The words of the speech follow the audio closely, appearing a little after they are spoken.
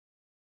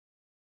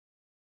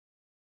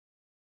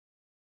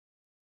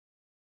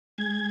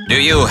Do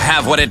you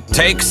have what it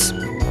takes?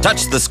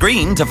 Touch the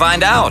screen to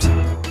find out.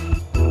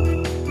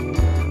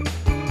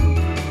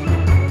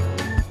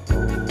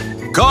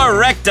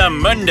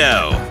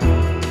 Correctamundo.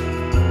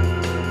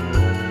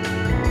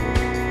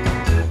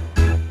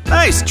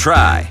 Nice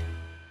try.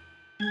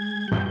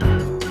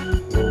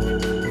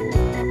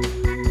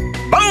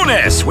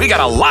 Bonus! We got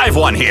a live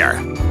one here.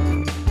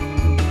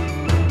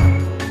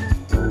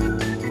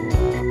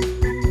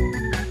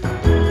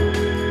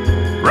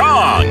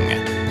 Wrong.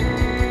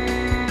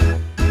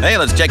 Hey,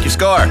 let's check your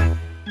score.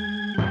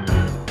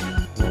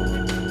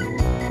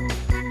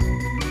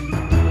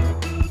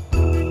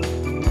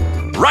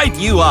 Right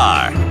you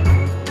are.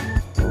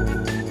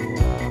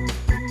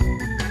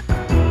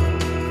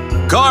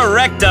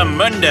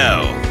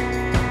 Correctamundo.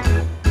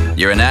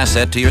 You're an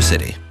asset to your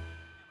city.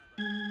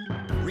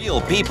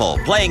 Real people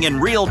playing in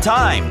real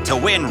time to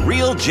win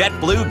real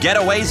JetBlue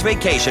Getaways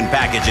vacation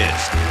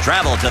packages.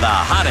 Travel to the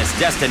hottest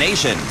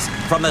destinations,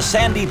 from the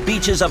sandy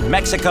beaches of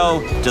Mexico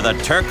to the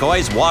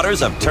turquoise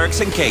waters of Turks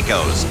and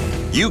Caicos.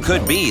 You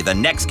could be the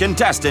next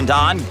contestant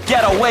on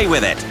Get Away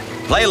With It.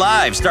 Play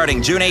live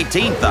starting June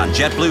 18th on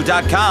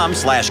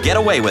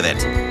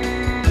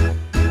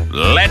jetblue.com/getawaywithit.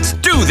 Let's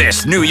do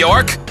this, New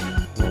York!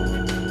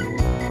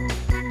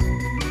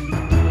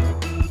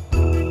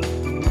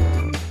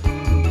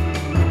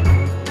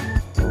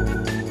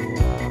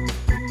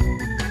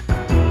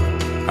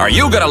 Are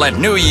you gonna let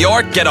New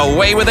York get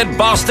away with it,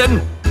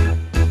 Boston?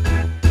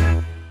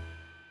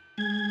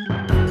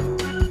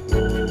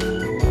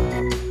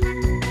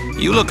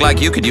 You look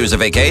like you could use a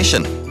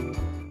vacation.